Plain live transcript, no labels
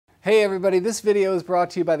Hey everybody, this video is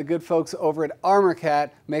brought to you by the good folks over at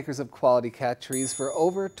Armchair, makers of quality cat trees for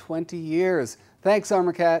over 20 years. Thanks,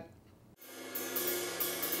 Armchair.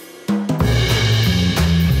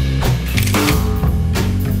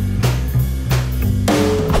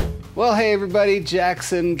 Well, hey everybody,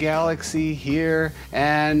 Jackson Galaxy here,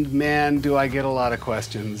 and man, do I get a lot of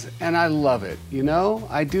questions, and I love it. You know,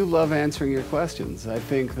 I do love answering your questions. I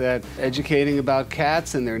think that educating about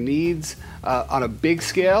cats and their needs on a big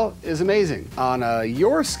scale is amazing. On a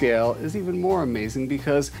your scale is even more amazing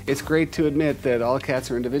because it's great to admit that all cats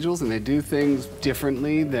are individuals and they do things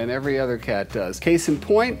differently than every other cat does. Case in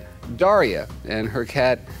point, Daria and her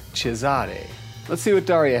cat Cesare. Let's see what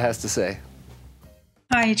Daria has to say.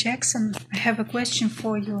 Hi Jackson, I have a question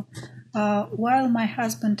for you. While my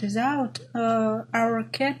husband is out, our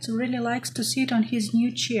cat really likes to sit on his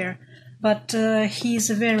new chair, but he's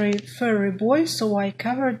a very furry boy, so I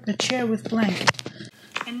covered the chair with blanket,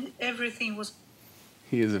 and everything was...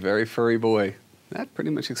 He is a very furry boy. That pretty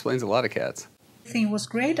much explains a lot of cats. Everything was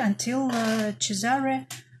great until Cesare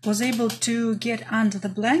was able to get under the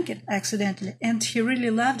blanket accidentally, and he really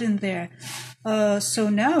loved in there. So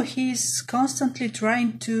now he's constantly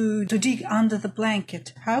trying to dig under the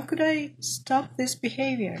blanket. How could I stop this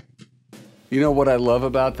behavior? You know what I love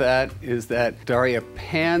about that is that Daria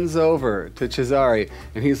pans over to Cesare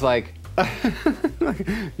and he's like,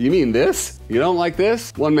 you mean this? You don't like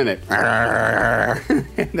this? 1 minute. And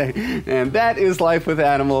that is life with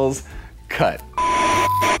animals. Cut.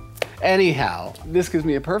 Anyhow, this gives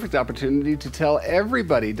me a perfect opportunity to tell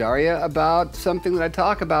everybody, Daria, about something that I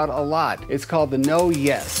talk about a lot. It's called the no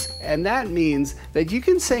yes. And that means that you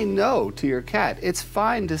can say no to your cat. It's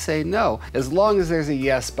fine to say no, as long as there's a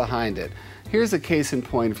yes behind it. Here's a case in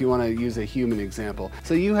point if you want to use a human example.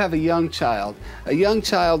 So you have a young child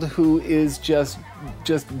who is just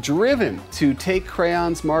driven to take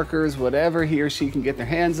crayons, markers, whatever he or she can get their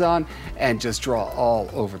hands on, and just draw all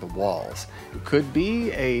over the walls. It could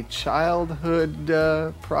be a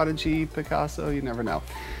childhood prodigy Picasso, you never know.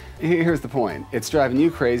 Here's the point. It's driving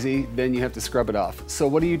you crazy, then you have to scrub it off. So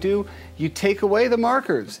what do? You take away the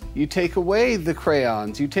markers, you take away the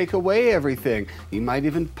crayons, you take away everything. You might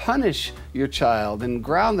even punish your child and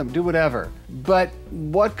ground them, do whatever. But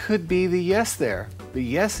what could be the yes there? The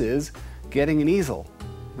yes is getting an easel,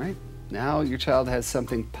 right? Now your child has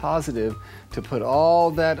something positive to put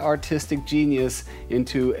all that artistic genius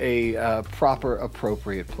into a proper,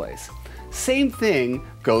 appropriate place. Same thing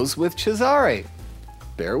goes with Cesare.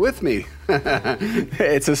 Bear with me.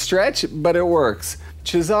 It's a stretch, but it works.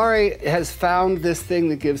 Cesare has found this thing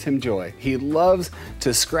that gives him joy. He loves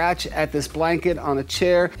to scratch at this blanket on a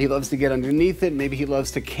chair. He loves to get underneath it. Maybe he loves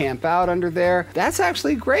to camp out under there. That's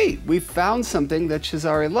actually great. We've found something that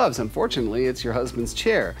Cesare loves. Unfortunately, it's your husband's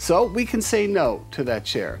chair. So we can say no to that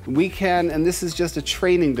chair. We can, and this is just a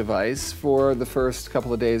training device for the first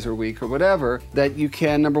couple of days or week or whatever, that you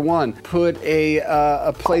can, number one, put a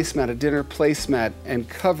placemat, a dinner placemat, and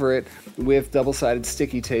cover it with double-sided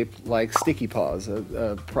sticky tape like Sticky Paws,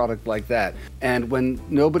 a product like that. And when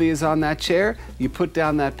nobody is on that chair, you put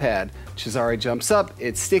down that pad. Cesare jumps up,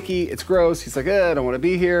 it's sticky, it's gross, he's like, I don't want to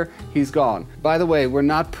be here, he's gone. By the way, we're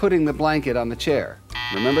not putting the blanket on the chair.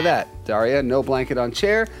 Remember that, Daria, no blanket on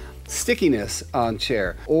chair. Stickiness on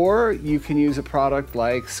chair. Or you can use a product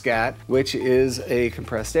like Scat, which is a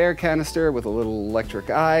compressed air canister with a little electric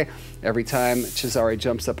eye. Every time Cesare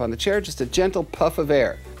jumps up on the chair, just a gentle puff of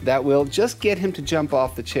air. That will just get him to jump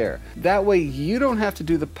off the chair. That way you don't have to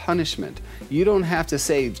do the punishment. You don't have to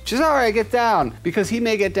say, Cesare, get down, because he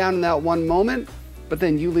may get down in that one moment, but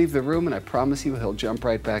then you leave the room and I promise you he'll jump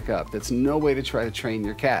right back up. That's no way to try to train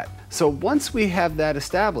your cat. So once we have that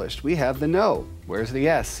established, we have the no. Where's the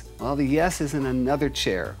yes? Well, the yes is in another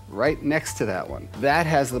chair right next to that one. That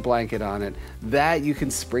has the blanket on it. That you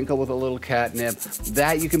can sprinkle with a little catnip.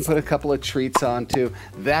 That you can put a couple of treats onto.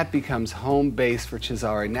 That becomes home base for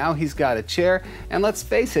Cesare. Now he's got a chair, and let's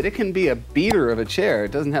face it, it can be a beater of a chair.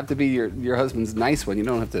 It doesn't have to be your husband's nice one. You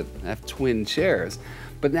don't have to have twin chairs.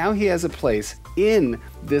 But now he has a place in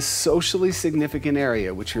this socially significant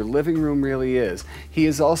area, which your living room really is. He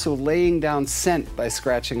is also laying down scent by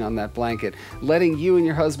scratching on that blanket, letting you and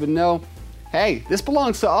your husband know, hey, this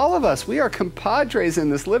belongs to all of us. We are compadres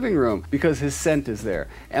in this living room because his scent is there.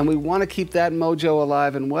 And we want to keep that mojo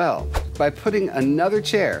alive and well. by putting another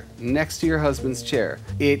chair next to your husband's chair.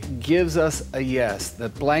 It gives us a yes. The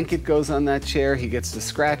blanket goes on that chair, he gets to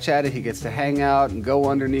scratch at it, he gets to hang out and go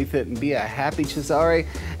underneath it and be a happy Cesare,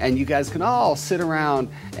 and you guys can all sit around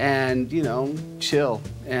and, you know, chill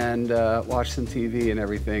and watch some TV and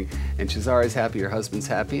everything. And Cesare's happy, your husband's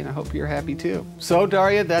happy, and I hope you're happy too. So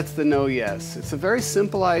Daria, that's the no yes. It's a very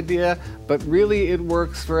simple idea, but really it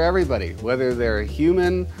works for everybody, whether they're a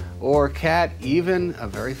human or cat, even a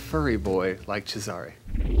very furry boy like Cesare.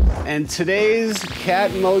 And today's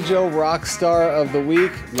Cat Mojo Rockstar of the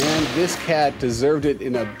Week, man, this cat deserved it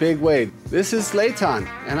in a big way. This is Leighton,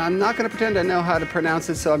 and I'm not going to pretend I know how to pronounce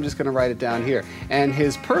it, so I'm just going to write it down here. And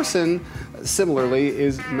his person, similarly,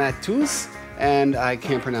 is Matus, and I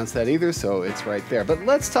can't pronounce that either, so it's right there. But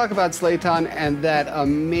let's talk about Leighton and that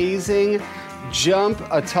amazing jump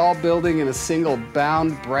a tall building in a single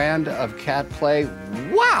bound brand of cat play.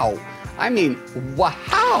 Wow! I mean,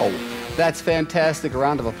 wow! That's fantastic. A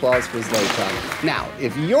round of applause for Leighton. Now,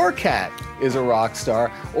 if your cat is a rock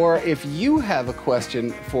star, or if you have a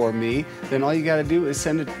question for me, then all you got to do is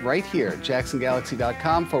send it right here,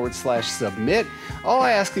 jacksongalaxy.com/submit. All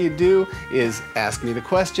I ask you to do is ask me the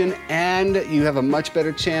question, and you have a much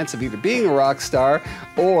better chance of either being a rock star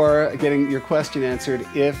or getting your question answered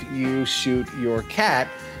if you shoot your cat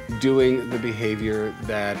doing the behavior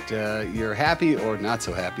that you're happy or not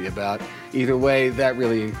so happy about. Either way, that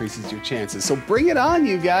really increases your chances. So bring it on,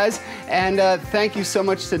 you guys. And thank you so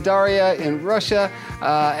much to Daria in Russia.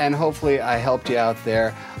 And hopefully I helped you out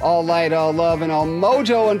there. All light, all love, and all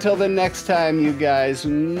mojo until the next time, you guys.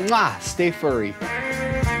 Mwah! Stay furry.